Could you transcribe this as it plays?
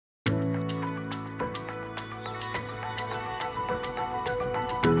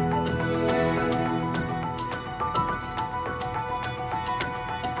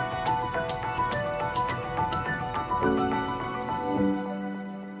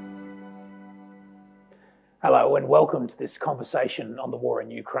Hello and welcome to this conversation on the war in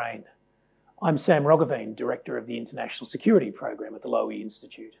Ukraine. I'm Sam Roggeveen, Director of the International Security Program at the Lowy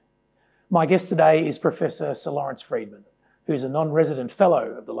Institute. My guest today is Professor Sir Lawrence Freedman, who's a non-resident fellow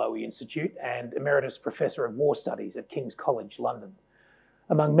of the Lowy Institute and Emeritus Professor of War Studies at King's College, London.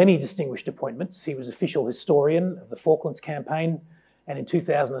 Among many distinguished appointments, he was official historian of the Falklands Campaign, and in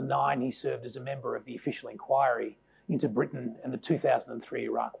 2009 he served as a member of the Official Inquiry into Britain and the 2003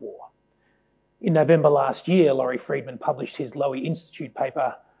 Iraq War. In November last year, Lawrence Freedman published his Lowy Institute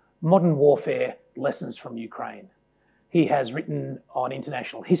paper, Modern Warfare, Lessons from Ukraine. He has written on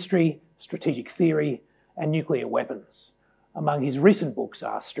international history, strategic theory, and nuclear weapons. Among his recent books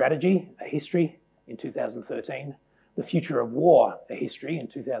are Strategy, A History, in 2013, The Future of War, A History, in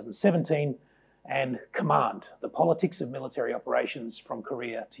 2017, and Command, The Politics of Military Operations from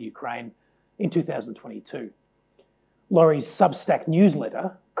Korea to Ukraine, in 2022. Laurie's Substack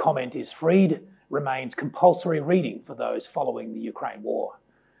newsletter, Comment is Freed, remains compulsory reading for those following the Ukraine war.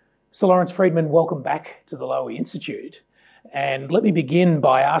 Sir Lawrence Freedman, welcome back to the Lowy Institute. And let me begin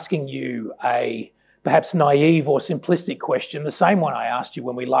by asking you a perhaps naive or simplistic question, the same one I asked you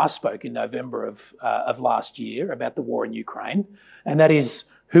when we last spoke in November of last year about the war in Ukraine, and that is,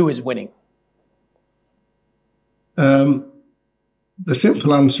 who is winning? The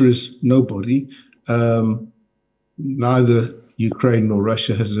simple answer is nobody. Neither Ukraine nor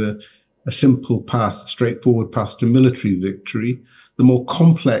Russia has a simple path, straightforward path to military victory. The more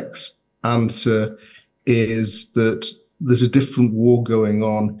complex answer is that there's a different war going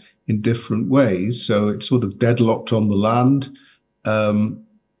on in different ways. So it's sort of deadlocked on the land.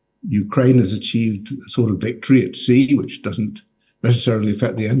 Ukraine has achieved a sort of victory at sea, which doesn't necessarily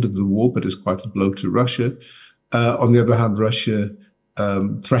affect the end of the war, but is quite a blow to Russia. On the other hand, Russia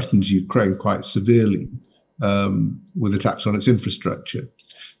threatens Ukraine quite severely with attacks on its infrastructure.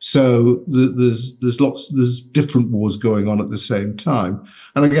 So there's different wars going on at the same time.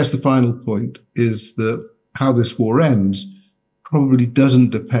 And I guess the final point is that how this war ends probably doesn't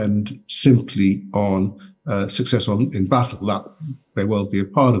depend simply on success in battle. That may well be a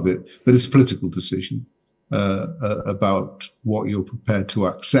part of it, but it's a political decision about what you're prepared to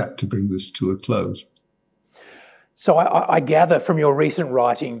accept to bring this to a close. So I gather from your recent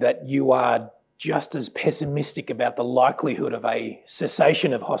writing that you are just as pessimistic about the likelihood of a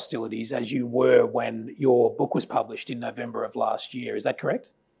cessation of hostilities as you were when your book was published in November of last year. Is that correct?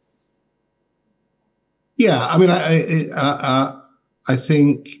 Yeah, I mean, I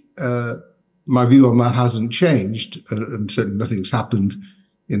think my view on that hasn't changed, and certainly nothing's happened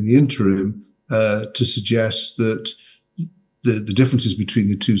in the interim to suggest that the differences between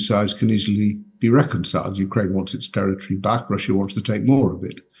the two sides can easily be reconciled. Ukraine wants its territory back. Russia wants to take more of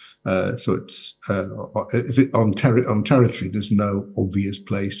it. So it's on territory, there's no obvious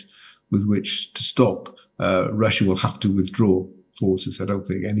place with which to stop. Russia will have to withdraw forces. I don't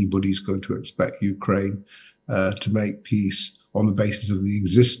think anybody's going to expect Ukraine to make peace on the basis of the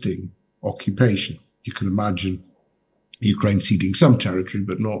existing occupation. You can imagine Ukraine ceding some territory,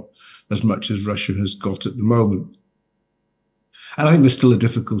 but not as much as Russia has got at the moment. And I think there's still a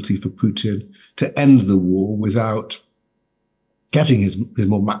difficulty for Putin to end the war without getting his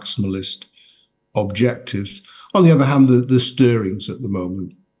more maximalist objectives. On the other hand, the stirrings at the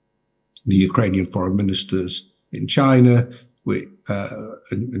moment, the Ukrainian foreign ministers in China,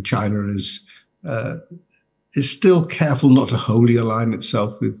 and China is still careful not to wholly align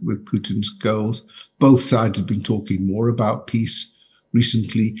itself with Putin's goals. Both sides have been talking more about peace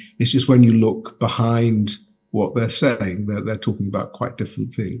recently. It's just when you look behind what they're saying, they're talking about quite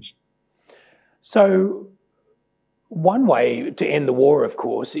different things. So one way to end the war, of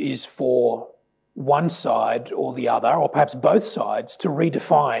course, is for one side or the other, or perhaps both sides, to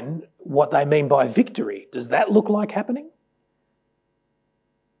redefine what they mean by victory. Does that look like happening?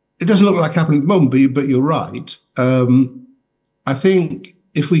 It doesn't look like happening at the moment, but you're right. I think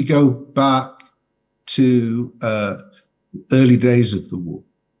if we go back to early days of the war,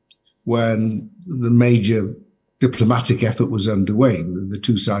 when the major diplomatic effort was underway, the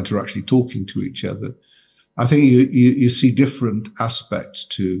two sides were actually talking to each other, I think you see different aspects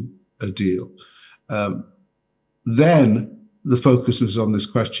to a deal. Then the focus was on this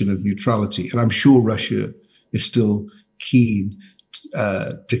question of neutrality, and I'm sure Russia is still keen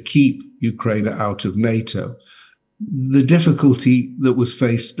to keep Ukraine out of NATO. The difficulty that was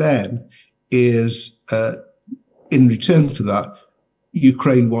faced then is, in return for that,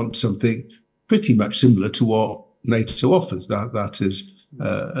 Ukraine wants something pretty much similar to what NATO offers. That is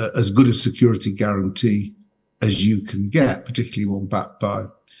as good a security guarantee as you can get, particularly one backed by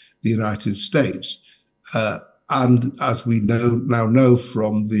the United States. And as we now know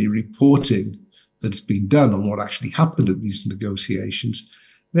from the reporting that's been done on what actually happened at these negotiations,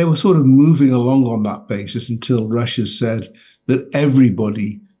 they were sort of moving along on that basis until Russia said that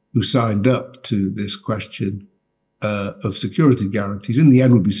everybody who signed up to this question of security guarantees in the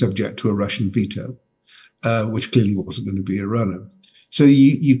end would be subject to a Russian veto, which clearly wasn't going to be a runner. So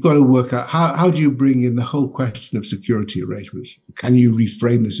you've got to work out how do you bring in the whole question of security arrangements? Can you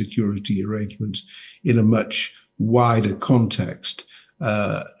reframe the security arrangements in a much wider context?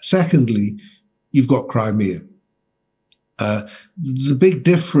 Secondly, you've got Crimea. The big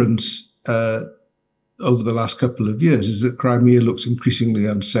difference over the last couple of years is that Crimea looks increasingly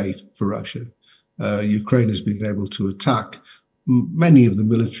unsafe for Russia. Ukraine has been able to attack many of the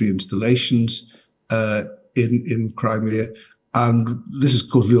military installations in Crimea, and this has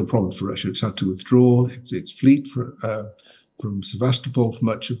caused real problems for Russia. It's had to withdraw its fleet from Sevastopol for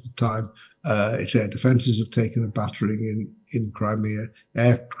much of the time. Its air defences have taken a battering in Crimea.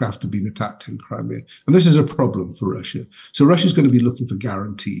 Aircraft have been attacked in Crimea. And this is a problem for Russia. So Russia's going to be looking for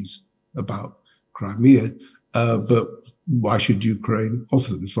guarantees about Crimea, but why should Ukraine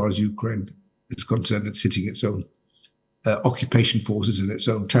offer them? As far as Ukraine is concerned, it's hitting its own occupation forces in its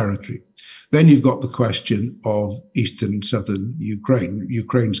own territory. Then you've got the question of eastern and southern Ukraine.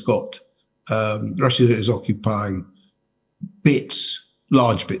 Ukraine's got, Russia is occupying bits,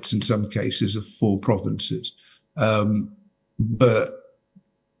 large bits in some cases, of 4 provinces. But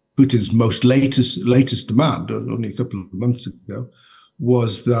Putin's most latest demand, only a couple of months ago,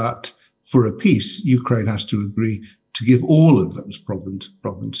 was that for a peace, Ukraine has to agree to give all of those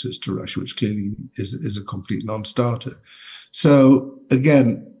provinces to Russia, which clearly is a complete non-starter. So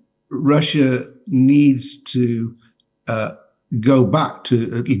again, Russia needs to go back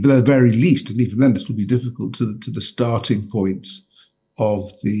to, at the very least, and even then this will be difficult, to the starting points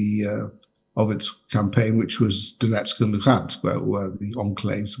of its campaign, which was Donetsk and Luhansk, where the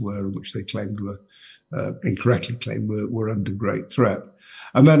enclaves were, which they claimed incorrectly claimed were under great threat.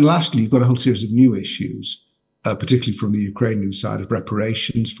 And then lastly, you've got a whole series of new issues, particularly from the Ukrainian side, of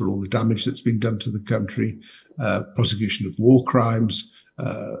reparations for all the damage that's been done to the country, prosecution of war crimes,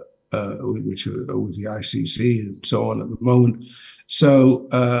 which are with the ICC and so on at the moment. So,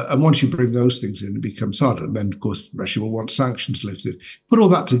 and once you bring those things in, it becomes harder. And then, of course, Russia will want sanctions lifted. Put all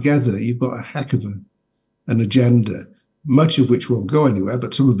that together, you've got a heck of an agenda, much of which won't go anywhere,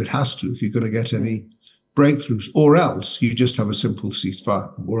 but some of it has to if you're going to get any breakthroughs, or else you just have a simple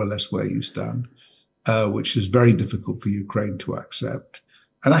ceasefire, more or less where you stand, which is very difficult for Ukraine to accept,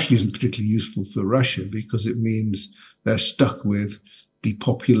 and actually isn't particularly useful for Russia because it means they're stuck with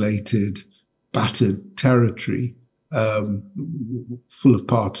depopulated, battered territory, full of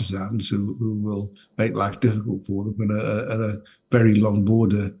partisans who will make life difficult for them, and a very long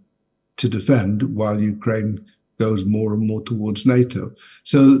border to defend while Ukraine goes more and more towards NATO.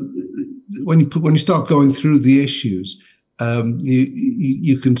 So when you start going through the issues,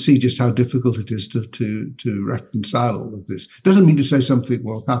 you can see just how difficult it is to reconcile all of this. Doesn't mean to say something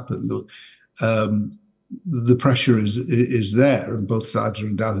won't happen. The pressure is there, and both sides are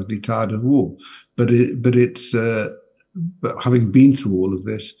undoubtedly tired of war. But having been through all of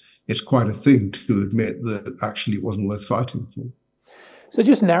this, it's quite a thing to admit that actually it wasn't worth fighting for. So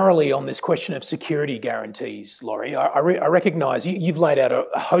just narrowly on this question of security guarantees, Lowy, I recognise you've laid out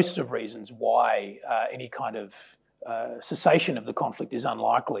a host of reasons why any kind of cessation of the conflict is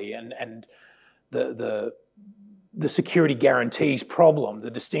unlikely, and the security guarantees problem,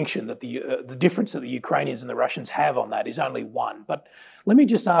 the distinction that the difference that the Ukrainians and the Russians have on that is only one. But let me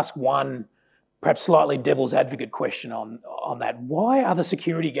just ask one, perhaps slightly devil's advocate question on that. Why are the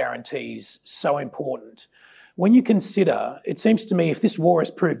security guarantees so important? When you consider, it seems to me, if this war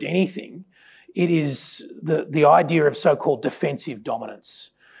has proved anything, it is the idea of so-called defensive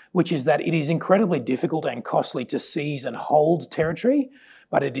dominance, which is that it is incredibly difficult and costly to seize and hold territory,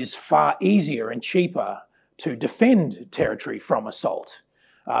 but it is far easier and cheaper to defend territory from assault.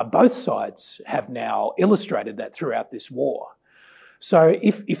 Both sides have now illustrated that throughout this war. So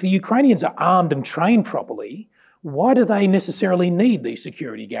if the Ukrainians are armed and trained properly, why do they necessarily need these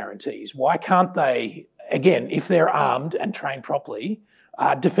security guarantees? Why can't they, again, if they're armed and trained properly,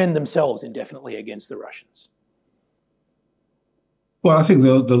 defend themselves indefinitely against the Russians? Well, I think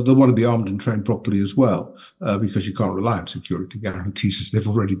they'll want to be armed and trained properly as well, because you can't rely on security guarantees, as they've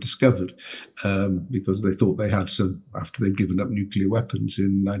already discovered, because they thought they had some after they'd given up nuclear weapons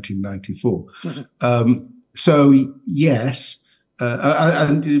in 1994. Mm-hmm. So yes,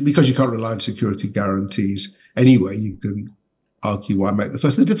 and because you can't rely on security guarantees anyway, you can argue why make the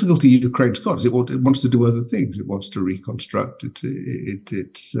first. The difficulty Ukraine's got is it wants to do other things. It wants to reconstruct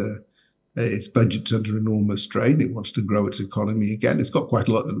its its budget's under enormous strain. It wants to grow its economy again. It's got quite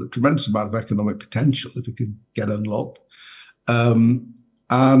a tremendous amount of economic potential if it can get unlocked.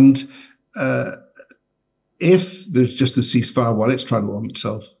 If there's just a ceasefire while it's trying to arm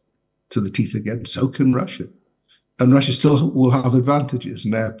itself to the teeth again, so can Russia. And Russia still will have advantages,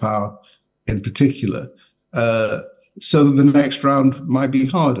 and air power in particular. So that the next round might be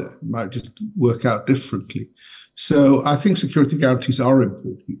harder, it might just work out differently. So I think security guarantees are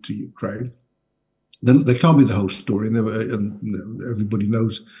important to Ukraine. Then they can't be the whole story, and everybody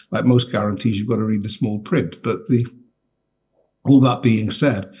knows, like most guarantees, you've got to read the small print. But all that being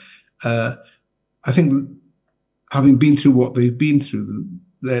said, I think having been through what they've been through,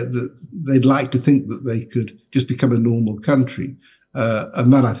 they'd like to think that they could just become a normal country.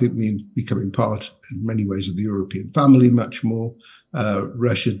 And that, I think, means becoming part, in many ways, of the European family much more.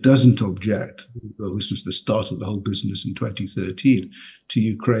 Russia doesn't object, though this was the start of the whole business in 2013, to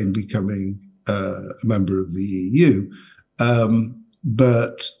Ukraine becoming a member of the EU.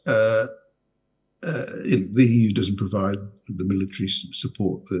 But the EU doesn't provide the military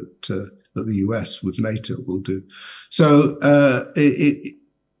support that the US with NATO will do. So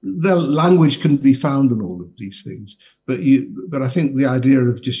the language can be found in all of these things. But I think the idea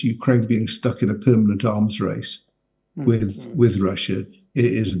of just Ukraine being stuck in a permanent arms race with Russia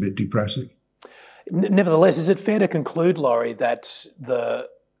is a bit depressing. Nevertheless, is it fair to conclude, Lowy, that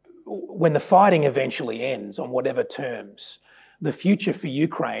when the fighting eventually ends on whatever terms, the future for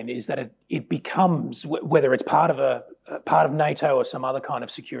Ukraine is that it becomes, whether it's part of NATO or some other kind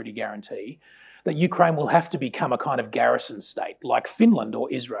of security guarantee, that Ukraine will have to become a kind of garrison state like Finland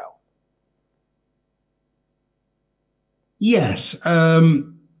or Israel? Yes, I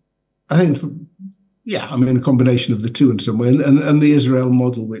think, a combination of the two in some way. And the Israel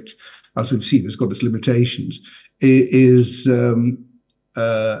model, which, as we've seen, has got its limitations, is one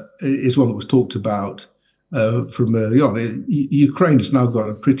that was talked about from early on. Ukraine has now got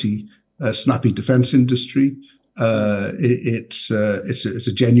a pretty snappy defense industry. It's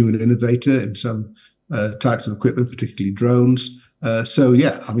a genuine innovator in some types of equipment, particularly drones. It's not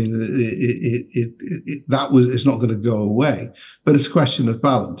going to go away, but it's a question of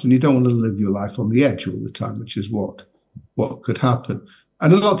balance, and you don't want to live your life on the edge all the time, which is what could happen.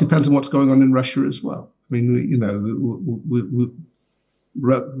 And a lot depends on what's going on in Russia as well. I mean,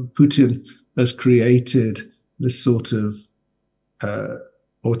 Putin has created this sort of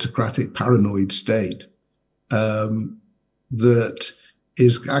autocratic, paranoid state that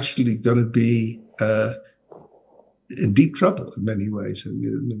is actually going to be in deep trouble in many ways.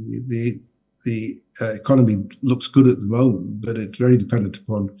 The economy looks good at the moment, but it's very dependent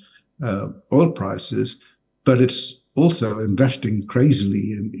upon oil prices. But it's also investing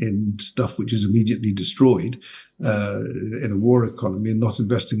crazily in stuff which is immediately destroyed in a war economy, and not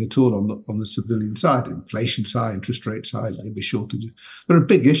investing at all on the civilian side. Inflation's high, interest rates high, labour shortages. There are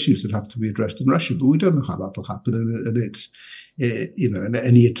big issues that have to be addressed in Russia, but we don't know how that will happen. And it's and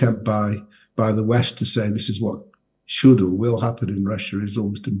any attempt by the West to say this is what should or will happen in Russia is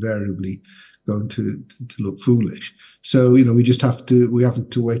almost invariably going to look foolish. So we just have to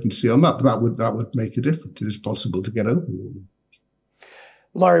wait and see on that. But that would make a difference. It is possible to get over all.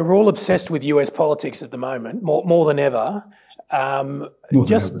 Lowy, we're all obsessed with US politics at the moment, more than ever.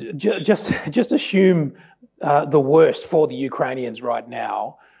 Just assume the worst for the Ukrainians right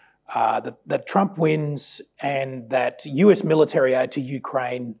now, that Trump wins and that US military aid to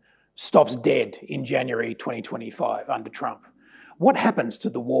Ukraine stops dead in January 2025 under Trump. What happens to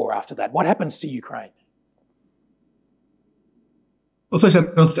the war after that? What happens to Ukraine? Well, first,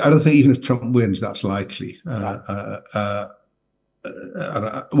 I don't think even if Trump wins, that's likely. Let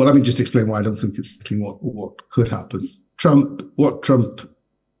me just explain why I don't think it's what could happen. What Trump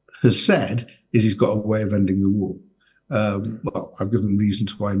has said is he's got a way of ending the war. I've given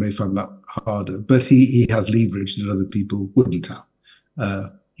reasons why he may find that harder, but he has leverage that other people wouldn't have.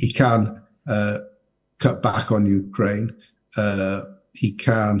 He can cut back on Ukraine. He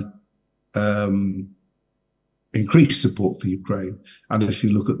can increase support for Ukraine. And if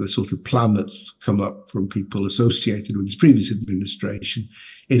you look at the sort of plan that's come up from people associated with his previous administration,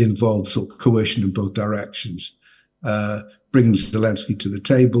 it involves sort of coercion in both directions. Brings Zelensky to the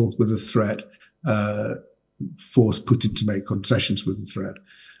table with a threat, force Putin to make concessions with a threat.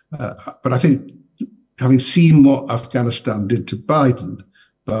 But I think, having seen what Afghanistan did to Biden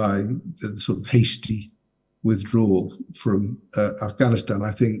by the sort of hasty withdrawal from Afghanistan,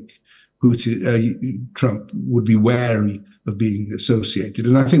 I think Trump would be wary of being associated.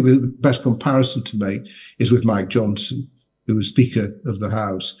 And I think the best comparison to make is with Mike Johnson, who was Speaker of the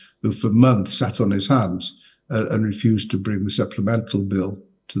House, who for months sat on his hands and refused to bring the supplemental bill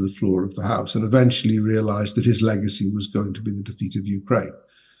to the floor of the House, and eventually realized that his legacy was going to be the defeat of Ukraine.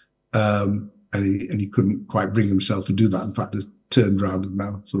 And he couldn't quite bring himself to do that. In fact, has turned around and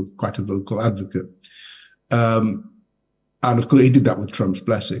now sort of quite a vocal advocate. And of course, he did that with Trump's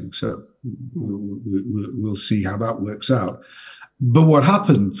blessing. So we'll see how that works out. But what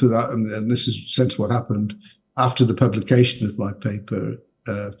happened for that, and this is since what happened after the publication of my paper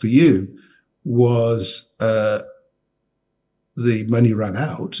for you, was the money ran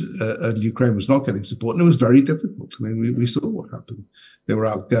out and Ukraine was not getting support. And it was very difficult. I mean, we saw what happened. They were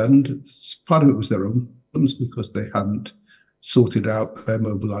outgunned. Part of it was their own problems because they hadn't sorted out their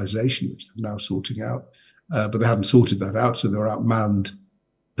mobilization, which they're now sorting out. But they hadn't sorted that out, so they were outmanned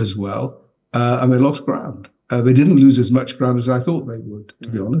as well. And they lost ground. They didn't lose as much ground as I thought they would, to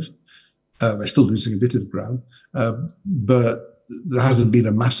be honest. They're still losing a bit of ground. But there hasn't been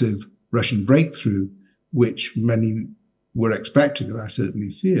a massive Russian breakthrough, which many were expecting, and I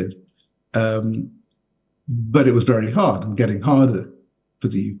certainly feared. But it was very hard and getting harder for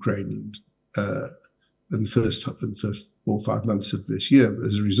the Ukrainians in the first 4 or 5 months of this year. But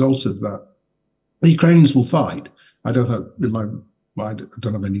as a result of that, the Ukrainians will fight. I don't have, in my mind, I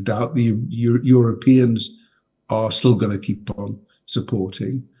don't have any doubt. The Europeans are still going to keep on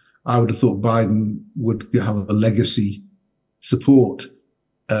supporting. I would have thought Biden would have a legacy support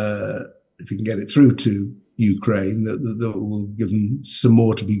if he can get it through to Ukraine that will give him some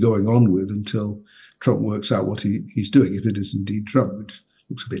more to be going on with until Trump works out what he's doing, if it is indeed Trump, which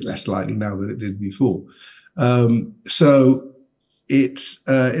looks a bit less likely now than it did before. So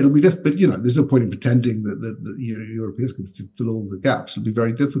it'll be difficult, but there's no point in pretending that the Europeans can fill all the gaps. It'll be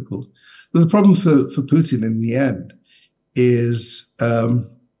very difficult. But the problem for Putin in the end is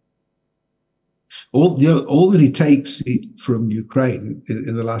all that he takes from Ukraine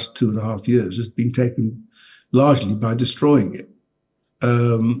in the last 2.5 years has been taken largely by destroying it.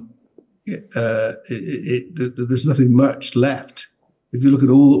 There's nothing much left. If you look at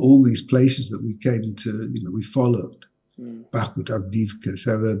all these places that we came to, we followed, Bakhmut, Avdiivka,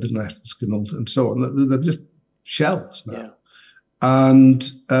 Severodonetsk, and so on, they're just shells now. Yeah.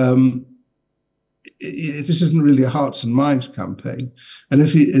 And this isn't really a hearts and minds campaign. And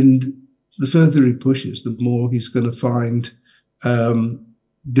the further he pushes, the more he's going to find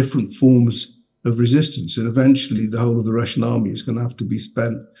different forms of resistance. And eventually the whole of the Russian army is going to have to be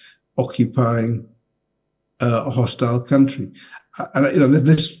spent occupying a hostile country. And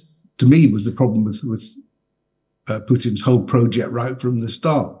this, to me, was the problem with Putin's whole project right from the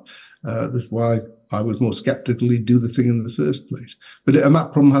start. That's why I was more skeptical he'd do the thing in the first place. And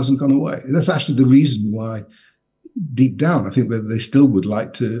that problem hasn't gone away. That's actually the reason why, deep down, I think that they still would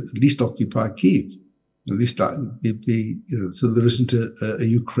like to at least occupy Kyiv. At least that would be, so there isn't a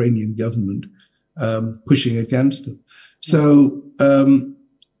Ukrainian government pushing against them. So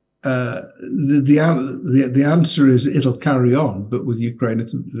the answer is it'll carry on, but with Ukraine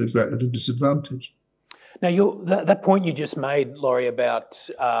at a disadvantage. Now, that point you just made, Lowy, about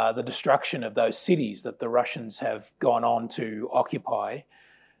the destruction of those cities that the Russians have gone on to occupy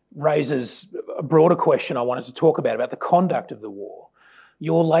raises a broader question I wanted to talk about the conduct of the war.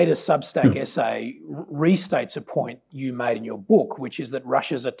 Your latest Substack essay restates a point you made in your book, which is that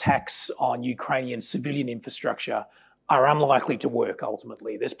Russia's attacks on Ukrainian civilian infrastructure are unlikely to work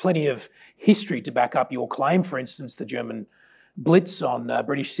ultimately. There's plenty of history to back up your claim. For instance, the German blitz on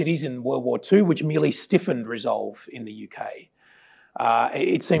British cities in World War II, which merely stiffened resolve in the UK.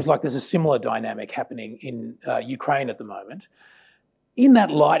 It seems like there's a similar dynamic happening in Ukraine at the moment. In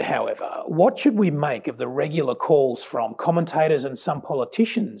that light, however, what should we make of the regular calls from commentators and some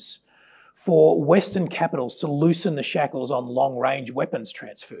politicians for Western capitals to loosen the shackles on long-range weapons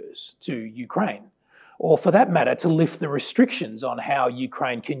transfers to Ukraine? Or for that matter, to lift the restrictions on how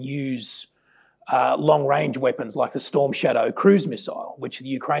Ukraine can use long-range weapons like the Storm Shadow cruise missile, which the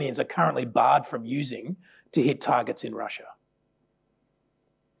Ukrainians are currently barred from using to hit targets in Russia?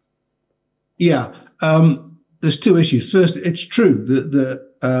 Yeah, there's two issues. First, it's true that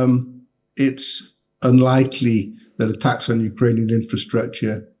it's unlikely that attacks on Ukrainian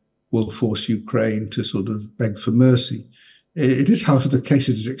infrastructure will force Ukraine to sort of beg for mercy. It is, however, the case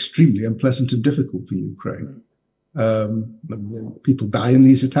it is extremely unpleasant and difficult for Ukraine. People die in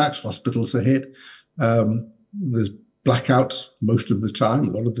these attacks, hospitals are hit, there's blackouts most of the time,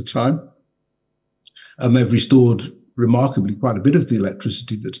 a lot of the time, and they've restored remarkably quite a bit of the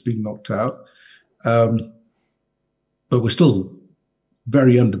electricity that's been knocked out, but we're still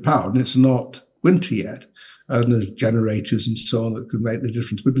very underpowered, and it's not winter yet, and there's generators and so on that could make the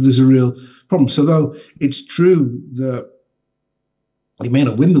difference, but there's a real problem. So though it's true that you may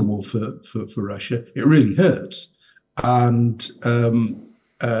not win the war for Russia, it really hurts. And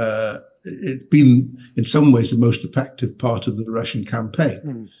it's been in some ways the most effective part of the Russian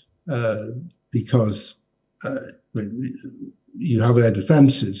campaign because you have air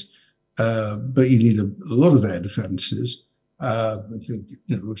defenses, but you need a lot of air defenses. I think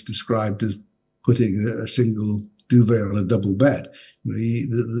it's described as putting a single duvet on a double bed.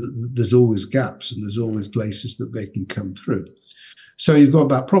 There's always gaps and there's always places that they can come through. So you've got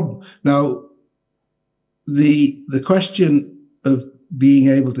that problem. Now, the question of being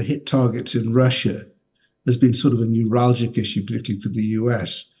able to hit targets in Russia has been sort of a neuralgic issue, particularly for the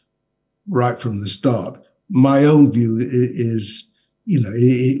US, right from the start. My own view is,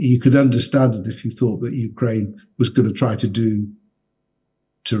 you could understand it if you thought that Ukraine was going to try to do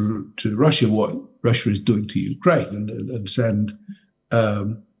to Russia what Russia is doing to Ukraine and send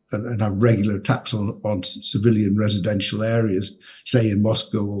and have regular attacks on civilian residential areas, say in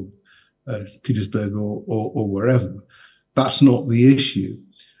Moscow or Petersburg or wherever. That's not the issue.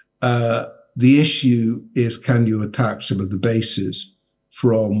 The issue is, can you attack some of the bases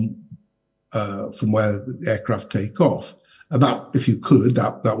from where the aircraft take off? And that, if you could,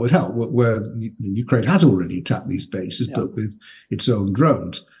 that would help. Where Ukraine has already attacked these bases, but with its own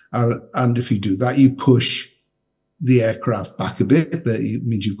drones. And if you do that, you push the aircraft back a bit. That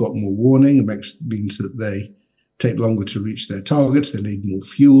means you've got more warning. It means that they take longer to reach their targets. They need more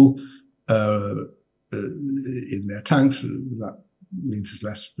fuel in their tanks. That means there's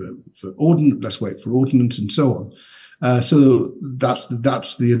less for ordnance, less weight for ordnance, and so on. So that's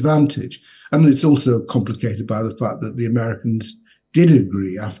the advantage. And it's also complicated by the fact that the Americans did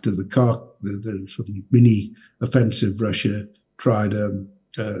agree after the sort of mini offensive Russia tried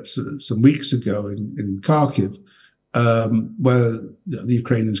some weeks ago in Kharkiv, where the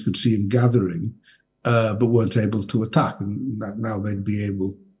Ukrainians could see him gathering, but weren't able to attack. And now they'd be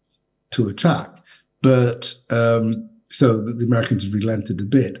able to attack. But so the Americans have relented a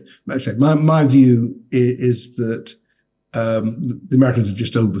bit. Like I say, my view is that the Americans have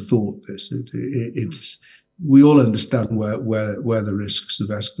just overthought this. It's we all understand where the risks of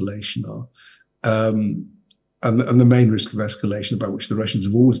escalation are, and the main risk of escalation, about which the Russians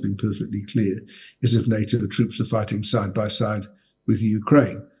have always been perfectly clear, is if NATO troops are fighting side by side with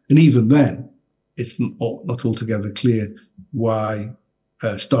Ukraine. And even then, it's not altogether clear why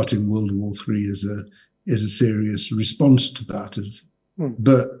starting World War III is a serious response to that.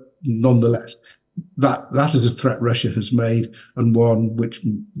 But nonetheless, that is a threat Russia has made, and one which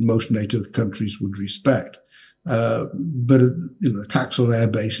most NATO countries would respect. But attacks on air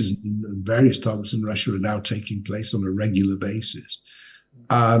bases and various targets in Russia are now taking place on a regular basis.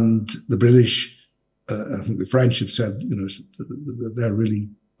 And the British, I think the French have said, that they're really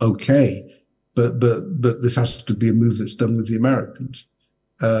okay, but this has to be a move that's done with the Americans.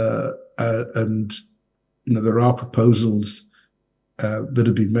 And there are proposals that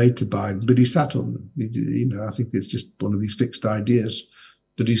have been made to Biden, but he sat on them. I think it's just one of these fixed ideas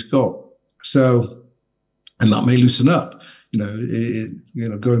that he's got. So, and that may loosen up.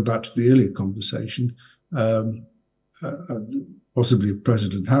 Going back to the earlier conversation, possibly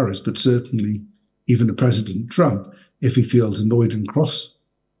President Harris, but certainly even a President Trump, if he feels annoyed and cross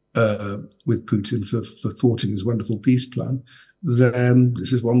with Putin for thwarting his wonderful peace plan, then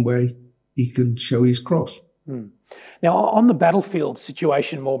this is one way he can show he's cross. Now, on the battlefield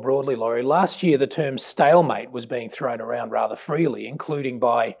situation more broadly, Lowy, last year the term stalemate was being thrown around rather freely, including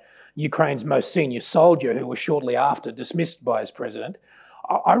by Ukraine's most senior soldier, who was shortly after dismissed by his president.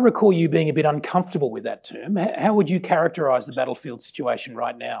 I recall you being a bit uncomfortable with that term. How would you characterise the battlefield situation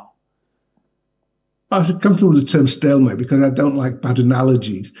right now? I was comfortable with the term stalemate because I don't like bad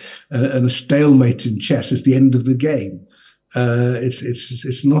analogies. And a stalemate in chess is the end of the game.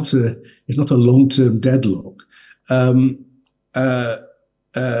 It's not a long-term deadlock. So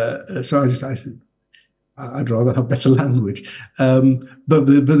I'd rather have better language. But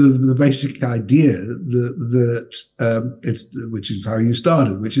the basic idea that which is how you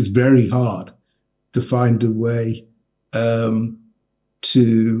started, which is very hard to find a way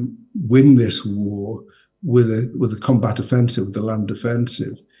to win this war with a combat offensive, with a land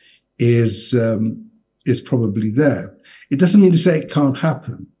offensive, is probably there. It doesn't mean to say it can't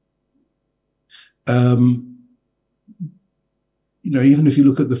happen. Even if you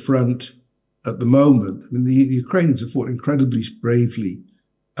look at the front at the moment, the Ukrainians have fought incredibly bravely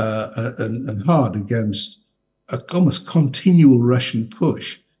and hard against an almost continual Russian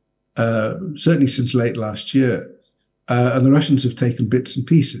push, certainly since late last year. And the Russians have taken bits and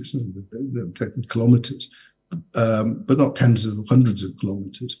pieces, they've taken kilometers, but not tens of hundreds of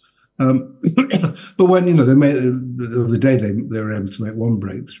kilometers. But when they made the day they were able to make one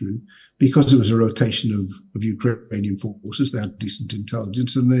breakthrough, because it was a rotation of Ukrainian forces, they had decent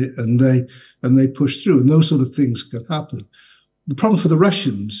intelligence, and they pushed through, and those sort of things can happen. The problem for the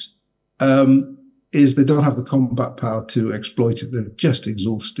Russians is they don't have the combat power to exploit it. They've just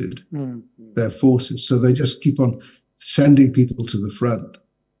exhausted their forces, so they just keep on sending people to the front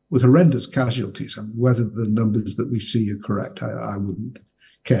with horrendous casualties. And whether the numbers that we see are correct, I wouldn't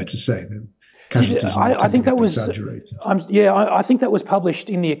care to say. I think that was I think that was published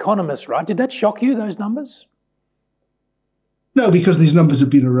in The Economist, right? Did that shock you, those numbers? No, because these numbers have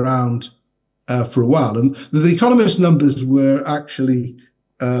been around for a while, and the Economist numbers were actually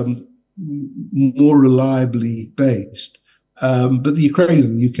more reliably based. But the Ukrainian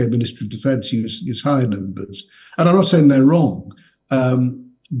and UK Ministry of Defence use higher numbers, and I'm not saying they're wrong,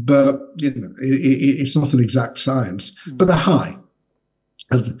 but it's not an exact science. But they're high.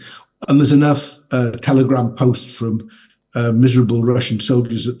 And there's enough telegram posts from miserable Russian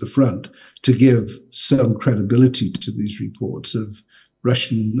soldiers at the front to give some credibility to these reports of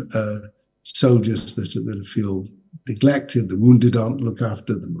Russian soldiers that feel neglected, the wounded aren't looked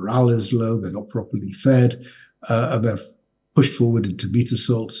after, the morale is low, they're not properly fed, and they're pushed forward into meat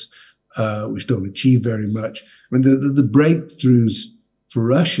assaults, which don't achieve very much. I mean, the breakthroughs for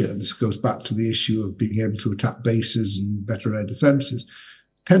Russia, and this goes back to the issue of being able to attack bases and better air defences,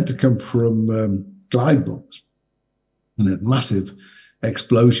 tend to come from glide bombs. And they're massive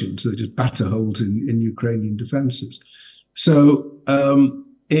explosions that just batter holes in Ukrainian defences. So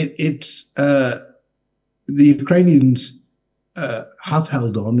the Ukrainians have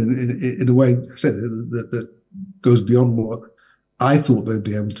held on in a way, I said, that goes beyond what I thought they'd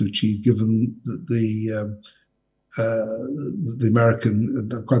be able to achieve, given that the American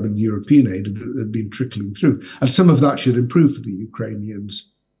and quite a bit of the European aid had been trickling through. And some of that should improve for the Ukrainians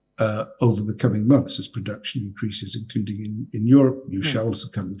over the coming months as production increases, including in Europe. New shells are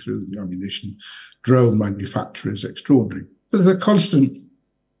coming through, the ammunition, drone manufacture is extraordinary. But there's a constant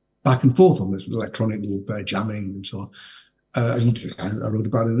back and forth on this, with electronic warfare, jamming, and so on. And I wrote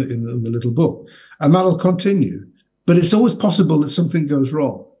about it in the little book. And that'll continue. But it's always possible that something goes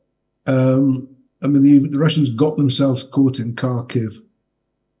wrong. I mean, the Russians got themselves caught in Kharkiv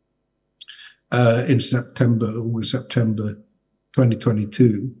in September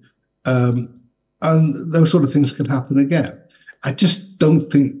 2022. And those sort of things can happen again. I just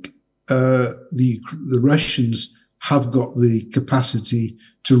don't think the Russians have got the capacity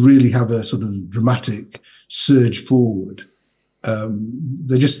to really have a sort of dramatic surge forward.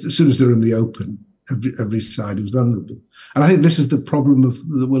 They just, as soon as they're in the open, every side is vulnerable. And I think this is the problem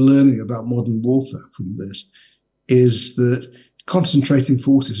that we're learning about modern warfare from this, is that concentrating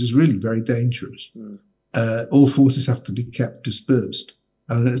forces is really very dangerous. All forces have to be kept dispersed.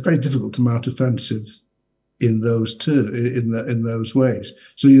 And it's very difficult to mount offensive in those ways.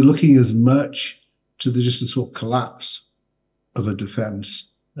 So you're looking as much to just a sort of collapse of a defence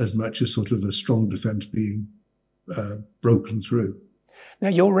as much as sort of a strong defence being broken through. Now,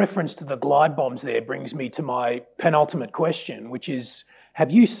 your reference to the glide bombs there brings me to my penultimate question, which is,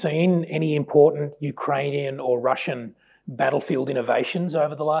 have you seen any important Ukrainian or Russian battlefield innovations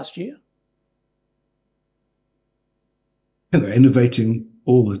over the last year? They're innovating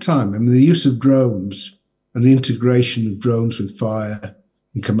all the time. I mean, the use of drones and the integration of drones with fire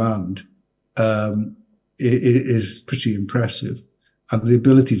and command is pretty impressive. And the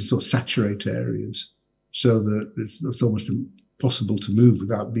ability to sort of saturate areas so that it's almost impossible to move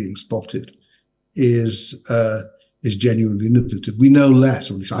without being spotted is genuinely innovative. We know less,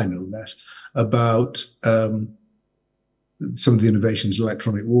 or at least I know less, about some of the innovations in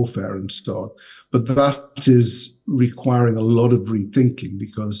electronic warfare and so on. But that is requiring a lot of rethinking,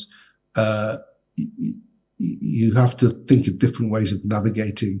 because you have to think of different ways of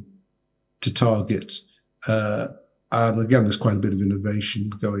navigating to targets. And again, there's quite a bit of innovation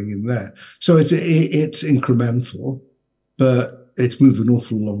going in there. So it's incremental, but it's moved an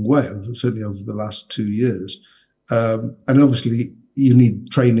awful long way, certainly over the last 2 years. And obviously, you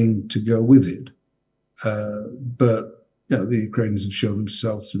need training to go with it. But the Ukrainians have shown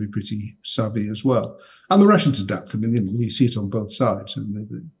themselves to be pretty savvy as well. And the Russians adapt. I mean, you see it on both sides. And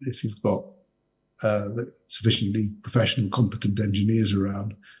if you've got sufficiently professional, competent engineers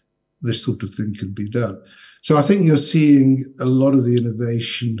around, this sort of thing can be done. So I think you're seeing a lot of the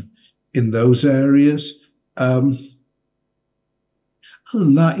innovation in those areas. Other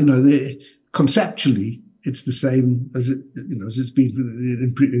than that, conceptually, it's the same as it's been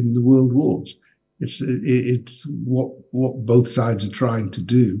in the world wars. It's what both sides are trying to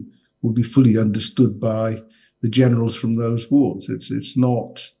do will be fully understood by the generals from those wars. It's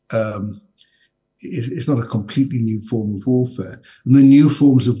not a completely new form of warfare. And the new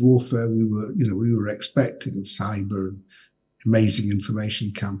forms of warfare we were expecting, of cyber and amazing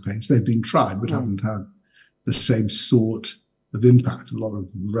information campaigns, they've been tried but haven't had the same sort of impact. A lot of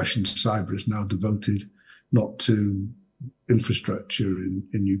Russian cyber is now devoted not to infrastructure in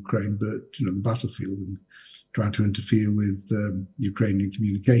Ukraine, but the battlefield, and trying to interfere with Ukrainian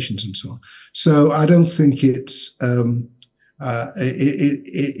communications and so on. So I don't think it's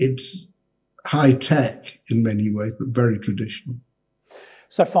high tech in many ways, but very traditional.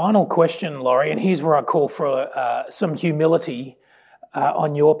 So final question, Laurie, and here's where I call for some humility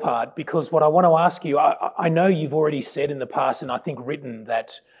on your part, because what I want to ask you, I know you've already said in the past, and I think written,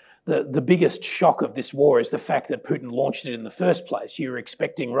 that the biggest shock of this war is the fact that Putin launched it in the first place. You were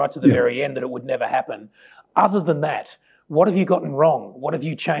expecting right to the very end that it would never happen. Other than that, what have you gotten wrong? What have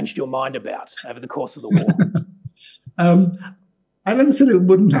you changed your mind about over the course of the war? I never said it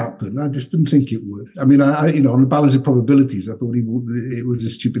wouldn't happen. I just didn't think it would. I mean, on the balance of probabilities, I thought it was a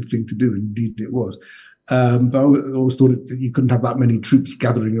stupid thing to do. Indeed, it was. But I always thought that you couldn't have that many troops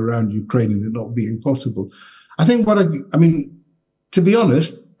gathering around Ukraine and it not being possible. I think to be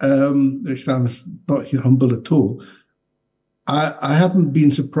honest, which sounds not humble at all, I haven't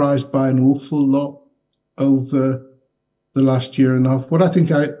been surprised by an awful lot over the last year and a half. What I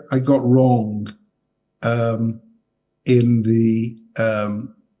think I got wrong in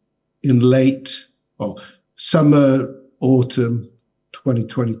late summer, autumn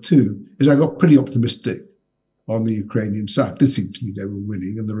 2022 is I got pretty optimistic on the Ukrainian side. It did seem to me they were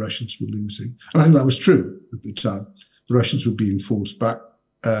winning and the Russians were losing. And I think that was true at the time. The Russians were being forced back,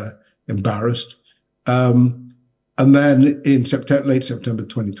 embarrassed. And then in late September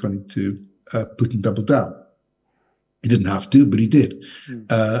 2022, Putin doubled down. He didn't have to, but he did.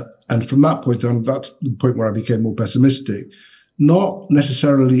 And from that point on, that's the point where I became more pessimistic. Not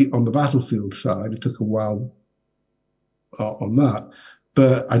necessarily on the battlefield side. It took a while on that.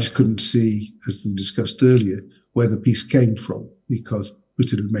 But I just couldn't see, as we discussed earlier, where the peace came from, because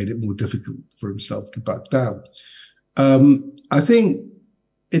Putin had made it more difficult for himself to back down. I think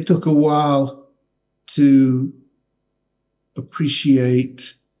it took a while to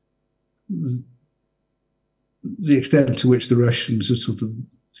appreciate the extent to which the Russians have sort of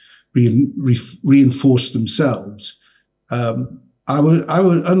reinforced themselves. I was,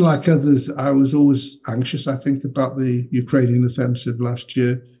 unlike others, I was always anxious, I think, about the Ukrainian offensive last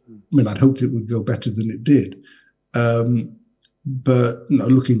year. I mean, I'd hoped it would go better than it did. But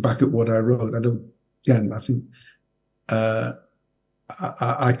looking back at what I wrote, I think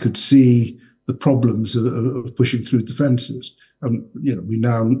I could see the problems of pushing through defences.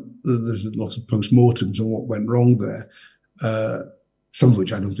 There's lots of postmortems on what went wrong there, some of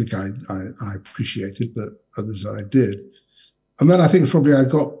which I don't think I appreciated, but others I did. And then I think probably I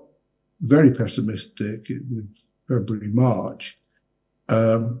got very pessimistic in February, March.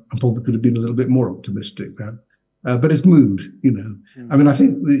 I probably could have been a little bit more optimistic then. But it's mood, I mean, I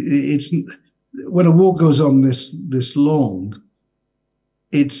think it's when a war goes on this long,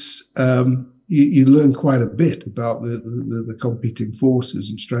 it's you learn quite a bit about the competing forces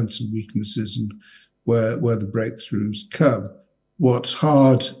and strengths and weaknesses and where the breakthroughs come. What's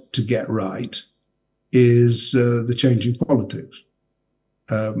hard to get right is the changing politics,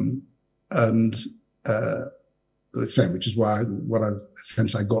 which is why I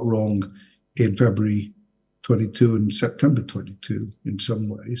got wrong in February 22 and September 22 in some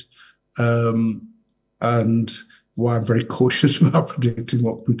ways, and why I'm very cautious about predicting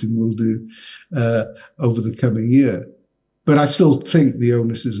what Putin will do over the coming year. But I still think the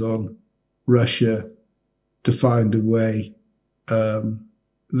onus is on Russia to find a way.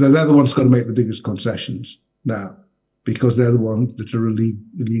 They're the ones who's got to make the biggest concessions now, because they're the ones that are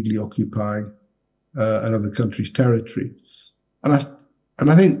illegally occupying another country's territory. And I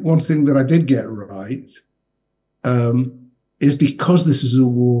think one thing that I did get right is, because this is a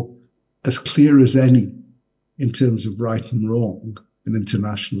war as clear as any in terms of right and wrong in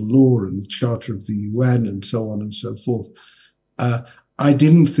international law and the Charter of the UN and so on and so forth, I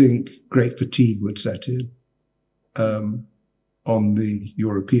didn't think great fatigue would set in on the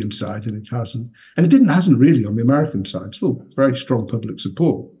European side, and it hasn't. And it hasn't really on the American side. Still very strong public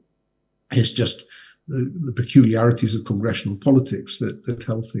support. It's just the peculiarities of congressional politics that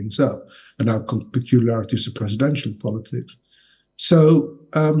held things up, and now peculiarities of presidential politics. So,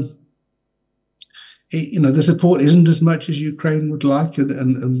 the support isn't as much as Ukraine would like,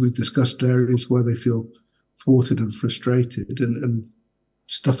 and we've discussed areas where they feel thwarted and frustrated, and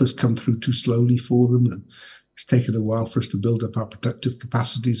stuff has come through too slowly for them, and it's taken a while for us to build up our productive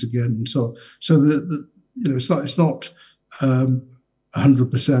capacities again, and so on. So it's not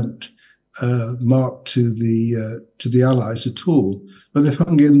 100% marked to the Allies at all, but they've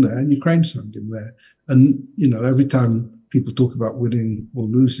hung in there, and Ukraine's hung in there. And every time people talk about winning or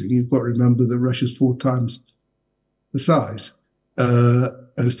losing, you've got to remember that Russia's 4 times the size, and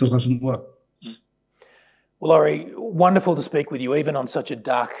it still hasn't worked. Well, Lowy, wonderful to speak with you, even on such a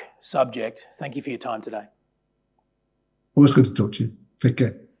dark subject. Thank you for your time today. Always good to talk to you. Take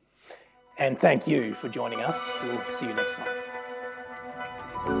care. And thank you for joining us. We'll see you next time.